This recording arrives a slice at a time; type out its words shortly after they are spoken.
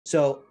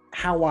So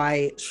how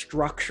I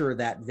structure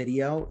that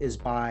video is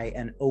by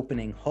an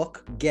opening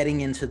hook,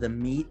 getting into the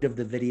meat of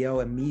the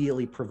video,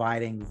 immediately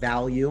providing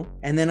value,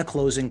 and then a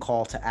closing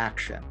call to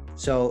action.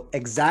 So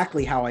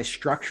exactly how I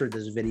structured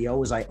this video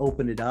was I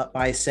opened it up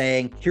by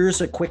saying,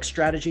 here's a quick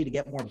strategy to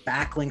get more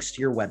backlinks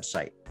to your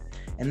website.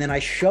 And then I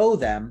show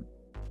them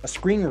a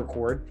screen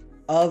record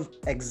of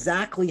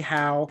exactly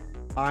how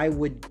I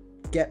would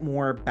get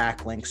more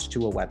backlinks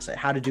to a website,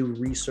 how to do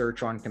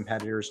research on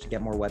competitors to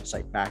get more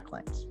website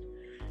backlinks.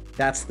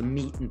 That's the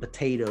meat and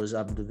potatoes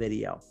of the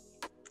video.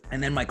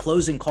 And then my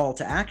closing call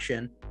to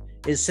action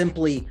is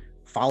simply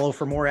follow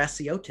for more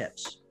SEO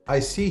tips. I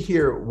see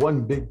here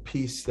one big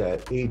piece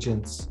that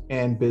agents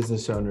and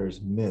business owners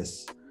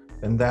miss,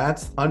 and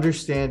that's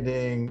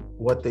understanding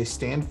what they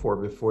stand for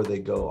before they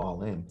go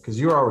all in. Because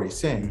you're already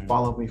saying,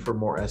 follow me for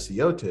more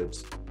SEO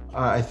tips.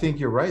 I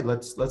think you're right.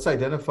 Let's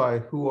identify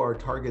who our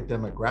target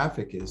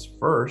demographic is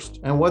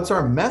first, and what's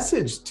our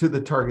message to the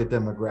target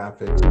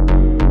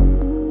demographic.